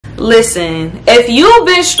Listen, if you've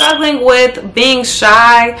been struggling with being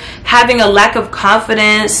shy, having a lack of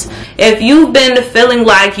confidence, if you've been feeling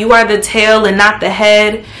like you are the tail and not the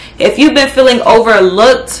head, if you've been feeling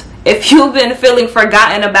overlooked, if you've been feeling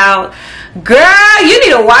forgotten about, girl, you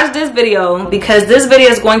need to watch this video, because this video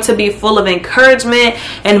is going to be full of encouragement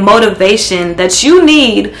and motivation that you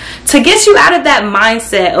need to get you out of that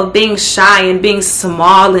mindset of being shy and being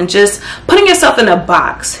small and just putting yourself in a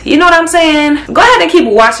box. You know what I'm saying? Go ahead and keep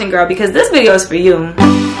watching, girl, because this video is for you.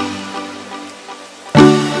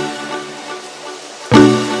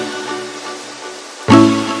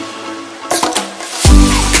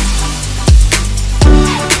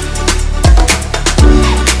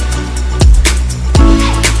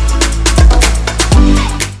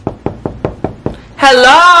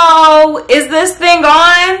 Hello, is this thing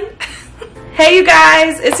on? Hey you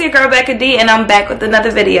guys, it's your girl Becca D and I'm back with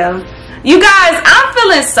another video. You guys, I'm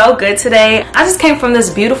feeling so good today. I just came from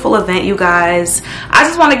this beautiful event, you guys. I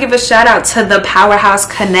just want to give a shout out to the Powerhouse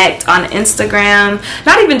Connect on Instagram.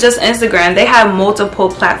 Not even just Instagram, they have multiple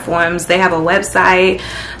platforms. They have a website,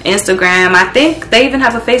 Instagram, I think they even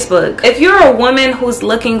have a Facebook. If you're a woman who's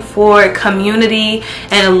looking for community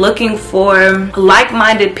and looking for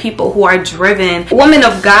like-minded people who are driven, women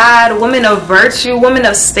of God, women of virtue, women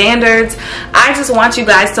of standards, I just want you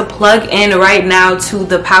guys to plug in right now to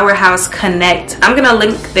the Powerhouse Connect. I'm gonna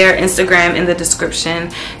link their Instagram in the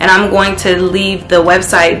description, and I'm going to leave the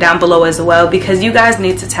website down below as well, because you guys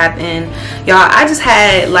need to tap in. Y'all, I just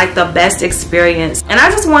had like the best experience, and I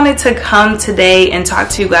just wanted to come today and talk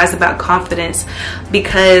to you guys about confidence,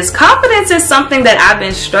 because confidence is something that I've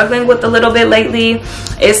been struggling with a little bit lately.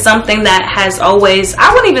 It's something that has always,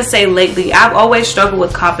 I wouldn't even say lately, I've always struggled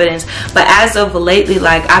with confidence, but as of lately,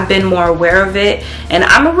 like, I've been more aware of it, and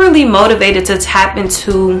I'm really motivated to tap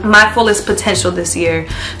into my fullest potential this year.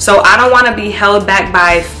 So I don't want to be held back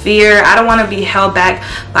by fear. I don't want to be held back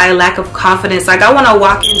by a lack of confidence. Like, I want to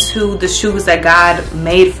walk into the shoes that God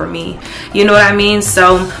made for me. You know what I mean?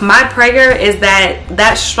 So my prayer is that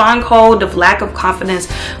that stronghold of lack of confidence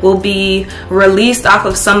will be released off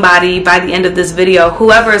of somebody by the end of this video.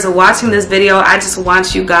 Whoever is watching this video, I just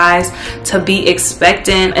want you guys to be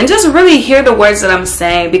expectant and just really hear the words that I'm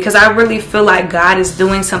saying, because I really feel like God is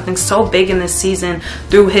doing something so big in this season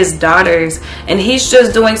through his daughters, and he's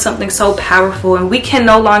just doing something so powerful, and we can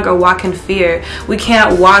no longer walk in fear. We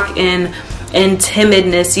can't walk in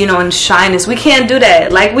timidness, you know, and shyness. We can't do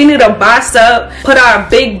that. Like, we need to boss up, put our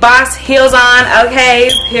big boss heels on,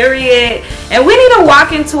 okay, period, and we need to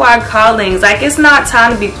walk into our callings. Like, it's not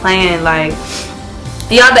time to be playing. Like,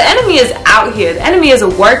 y'all, the enemy is out here. The enemy is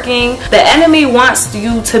working. The enemy wants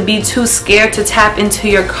you to be too scared to tap into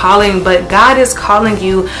your calling, but God is calling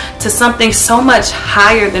you to something so much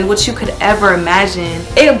higher than what you could ever imagine.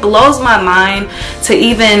 It blows my mind to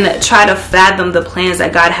even try to fathom the plans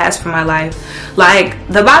that God has for my life. Like,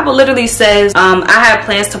 the Bible literally says, I have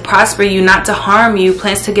plans to prosper you, not to harm you,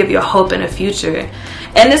 plans to give you a hope in a future.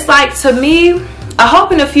 And it's like, to me, a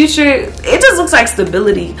hope in the future, it just looks like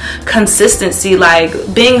stability, consistency,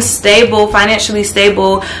 like being stable, financially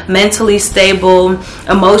stable, mentally stable,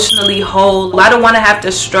 emotionally whole. I don't want to have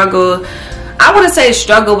to struggle. I wouldn't say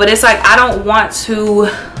struggle, but it's like, I don't want to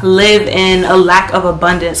live in a lack of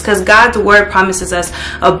abundance, because God's word promises us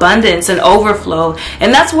abundance and overflow,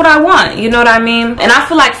 and that's what I want. You know what I mean? And I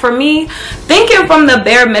feel like, for me, thinking from the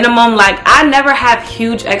bare minimum, like, I never have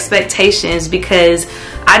huge expectations, because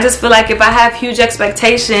I just feel like if I have huge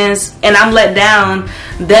expectations and I'm let down,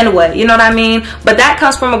 then what? You know what I mean? But that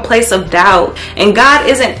comes from a place of doubt, and God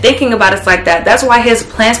isn't thinking about us like that. That's why his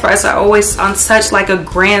plans for us are always on such like a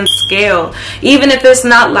grand scale. Even if it's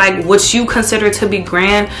not like what you consider to be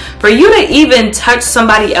grand, for you to even touch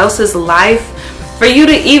somebody else's life, for you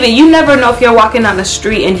to even, you never know if you're walking down the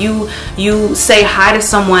street and you say hi to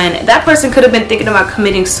someone, that person could have been thinking about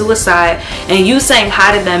committing suicide, and you saying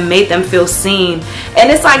hi to them made them feel seen. And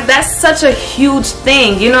it's like, that's such a huge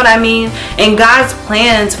thing, you know what I mean? And God's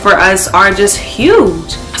plans for us are just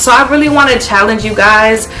huge. So I really want to challenge you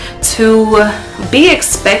guys to be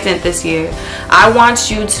expectant this year. I want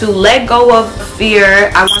you to let go of fear.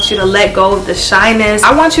 I want you to let go of the shyness.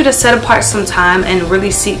 I want you to set apart some time and really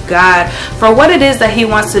seek God for what it is that he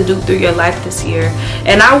wants to do through your life this year.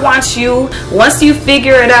 And I want you, once you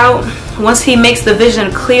figure it out, once he makes the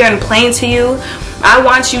vision clear and plain to you, I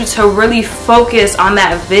want you to really focus on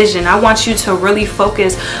that vision. I want you to really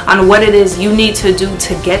focus on what it is you need to do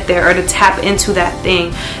to get there, or to tap into that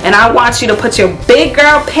thing. And I want you to put your big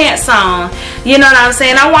girl pants on. You know what I'm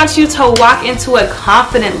saying? I want you to walk into it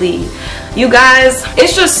confidently. You guys,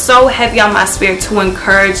 it's just so heavy on my spirit to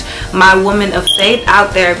encourage my women of faith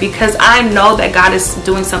out there, because I know that God is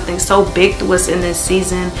doing something so big to us in this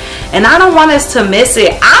season, and I don't want us to miss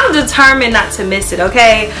it. I'm determined not to miss it,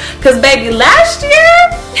 okay? Because baby, last year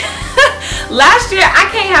I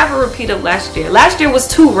can't have a repeat of last year. Last year was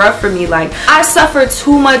too rough for me. Like, I suffered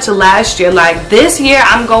too much last year. Like, this year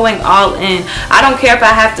I'm going all in. I don't care if I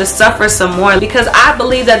have to suffer some more, because I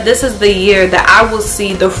believe that this is the year that I will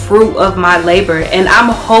see the fruit of my labor, and I'm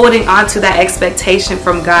holding on to that expectation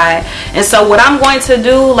from God. And so what I'm going to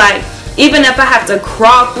do, like, even if I have to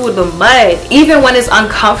crawl through the mud, even when it's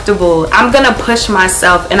uncomfortable, I'm gonna push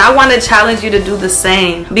myself. And I want to challenge you to do the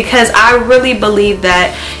same, because I really believe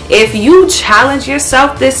that if you challenge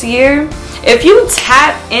yourself this year, if you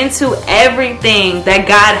tap into everything that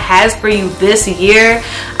God has for you this year,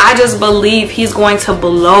 I just believe He's going to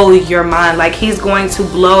blow your mind. Like, He's going to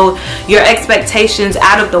blow your expectations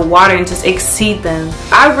out of the water and just exceed them.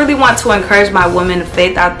 I really want to encourage my women of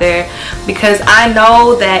faith out there, because I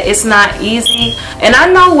know that it's not easy. And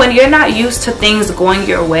I know when you're not used to things going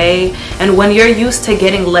your way, and when you're used to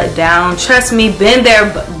getting let down, trust me, been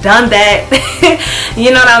there, done that. You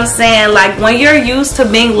know what I'm saying? Like, when you're used to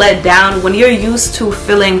being let down, when you're used to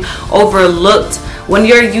feeling overlooked, when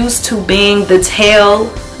you're used to being the tail,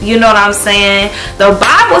 you know what I'm saying? The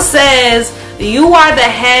Bible says you are the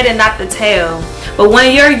head and not the tail. But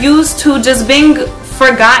when you're used to just being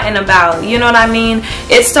forgotten about, you know what I mean,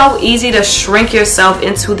 it's so easy to shrink yourself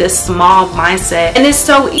into this small mindset, and it's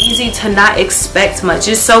so easy to not expect much.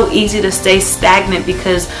 It's so easy to stay stagnant,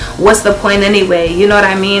 because what's the point anyway, you know what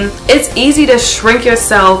I mean? It's easy to shrink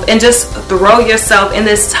yourself and just throw yourself in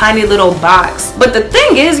this tiny little box. But the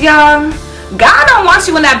thing is, y'all, God don't want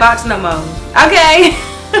you in that box no more, okay?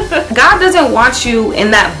 God doesn't want you in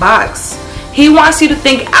that box. He wants you to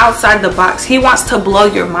think outside the box. He wants to blow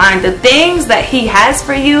your mind. The things that He has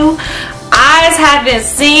for you, eyes haven't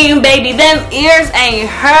seen, baby. Them ears ain't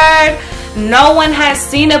heard. No one has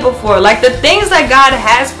seen it before. Like, the things that God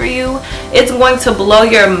has for you, it's going to blow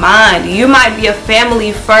your mind. You might be a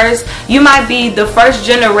family first. You might be the first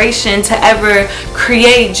generation to ever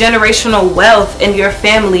create generational wealth in your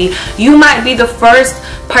family. You might be the first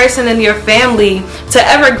person in your family to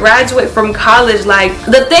ever graduate from college. Like,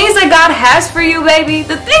 the things that God has for you, baby,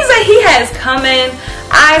 the things that He has coming,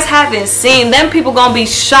 eyes haven't seen. Them people gonna be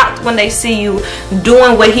shocked when they see you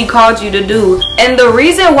doing what He called you to do. And the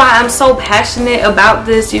reason why I'm so passionate about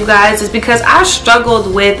this, you guys, is because I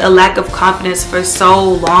struggled with a lack of confidence for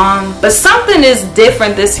so long. But something is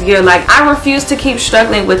different this year. Like, I refuse to keep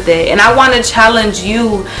struggling with it, and I want to challenge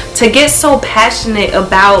you to get so passionate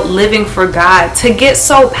about living for God, to get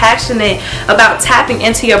so passionate about tapping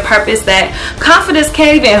into your purpose that confidence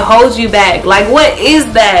can't even hold you back. Like, what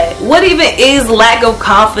is that? What even is lack of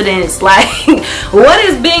confidence? Like, what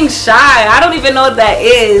is being shy? I don't even know what that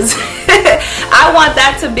is. I want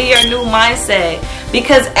that to be your new mindset,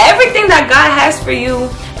 because everything that God has for you,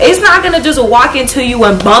 it's not gonna just walk into you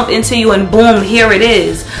and bump into you and boom, here it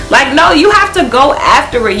is. Like, no, you have to go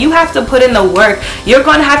after it. You have to put in the work. You're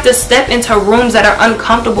gonna have to step into rooms that are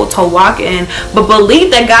uncomfortable to walk in, but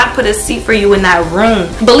believe that God put a seat for you in that room.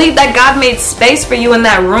 Believe that God made space for you in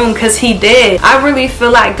that room, because He did. I really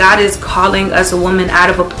feel like God is calling us women out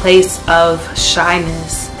of a place of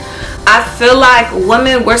shyness. I feel like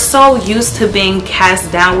women, we're so used to being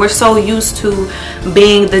cast down. We're so used to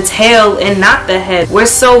being the tail and not the head. We're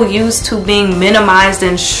so used to being minimized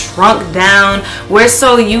and shrunk down. We're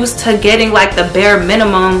so used to getting like the bare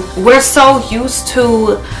minimum. We're so used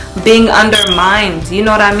to being undermined. You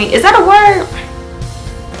know what I mean? Is that a word?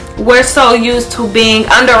 We're so used to being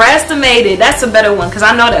underestimated. That's a better one, because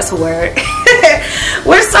I know that's a word.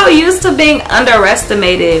 We're so used to being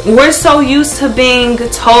underestimated. We're so used to being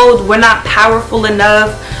told we're not powerful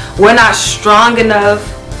enough, we're not strong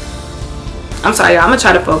enough. I'm sorry, I'm gonna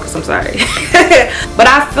try to focus, I'm sorry. But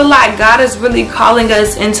I feel like God is really calling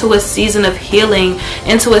us into a season of healing,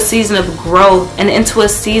 into a season of growth, and into a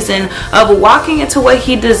season of walking into what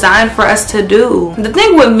He designed for us to do. The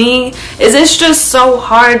thing with me is, it's just so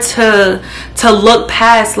hard to look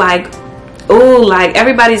past, like, oh, like,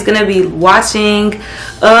 everybody's gonna be watching,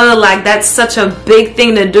 like, that's such a big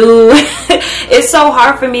thing to do. It's so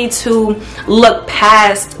hard for me to look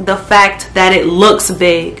past the fact that it looks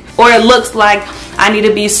big, or it looks like I need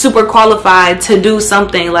to be super qualified to do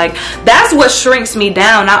something. Like, that's what shrinks me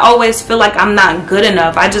down. I always feel like I'm not good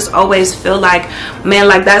enough. I just always feel like, man,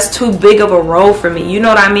 like that's too big of a role for me. You know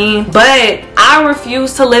what I mean? But I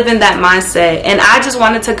refuse to live in that mindset, and I just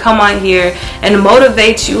wanted to come on here and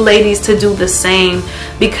motivate you ladies to do the same,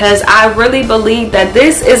 because I really believe that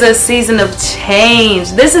this is a season of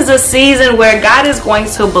change. This is a season where God is going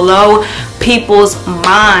to blow people's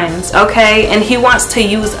minds, okay? And he wants to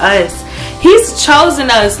use us. He's chosen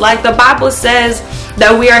us. Like the Bible says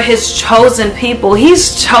that we are his chosen people.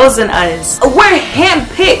 He's chosen us. We're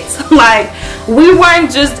handpicked. Like, we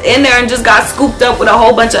weren't just in there and just got scooped up with a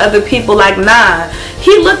whole bunch of other people. Like, nah.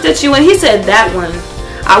 He looked at you and he said, that one,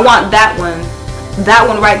 I want that one. That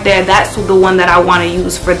one right there, that's the one that I want to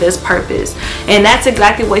use for this purpose. And that's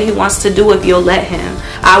exactly what he wants to do if you'll let him.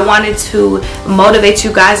 I wanted to motivate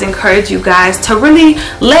you guys, encourage you guys to really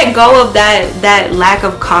let go of that lack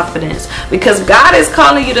of confidence, because God is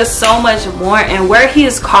calling you to so much more, and where he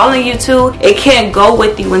is calling you to, it can't go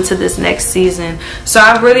with you into this next season. So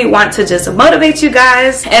I really want to just motivate you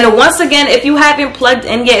guys. And once again, if you haven't plugged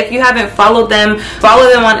in yet, if you haven't followed them, follow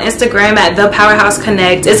them on Instagram at The Powerhouse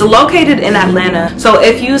Connect. It's located in Atlanta. So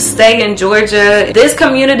if you stay in Georgia, this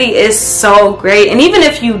community is so great. And even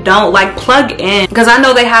if you don't, like, plug in, because I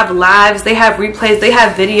know they have lives, they have replays, they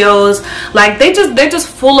have videos. Like, they're just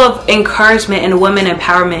full of encouragement and women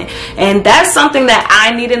empowerment, and that's something that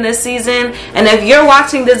I need in this season. And if you're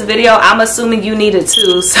watching this video, I'm assuming you need it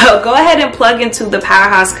too. So go ahead and plug into the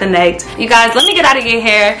Powerhouse Connect. You guys, let me get out of your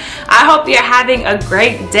hair. I hope you're having a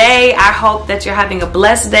great day. I hope that you're having a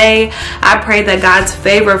blessed day. I pray that God's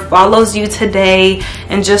favor follows you today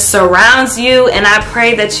and just surrounds you, and I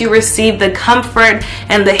pray that you receive the comfort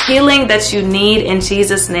and the healing that you need in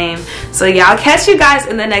Jesus' name. So y'all, catch you guys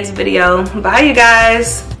in the next video. Bye, you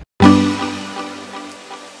guys.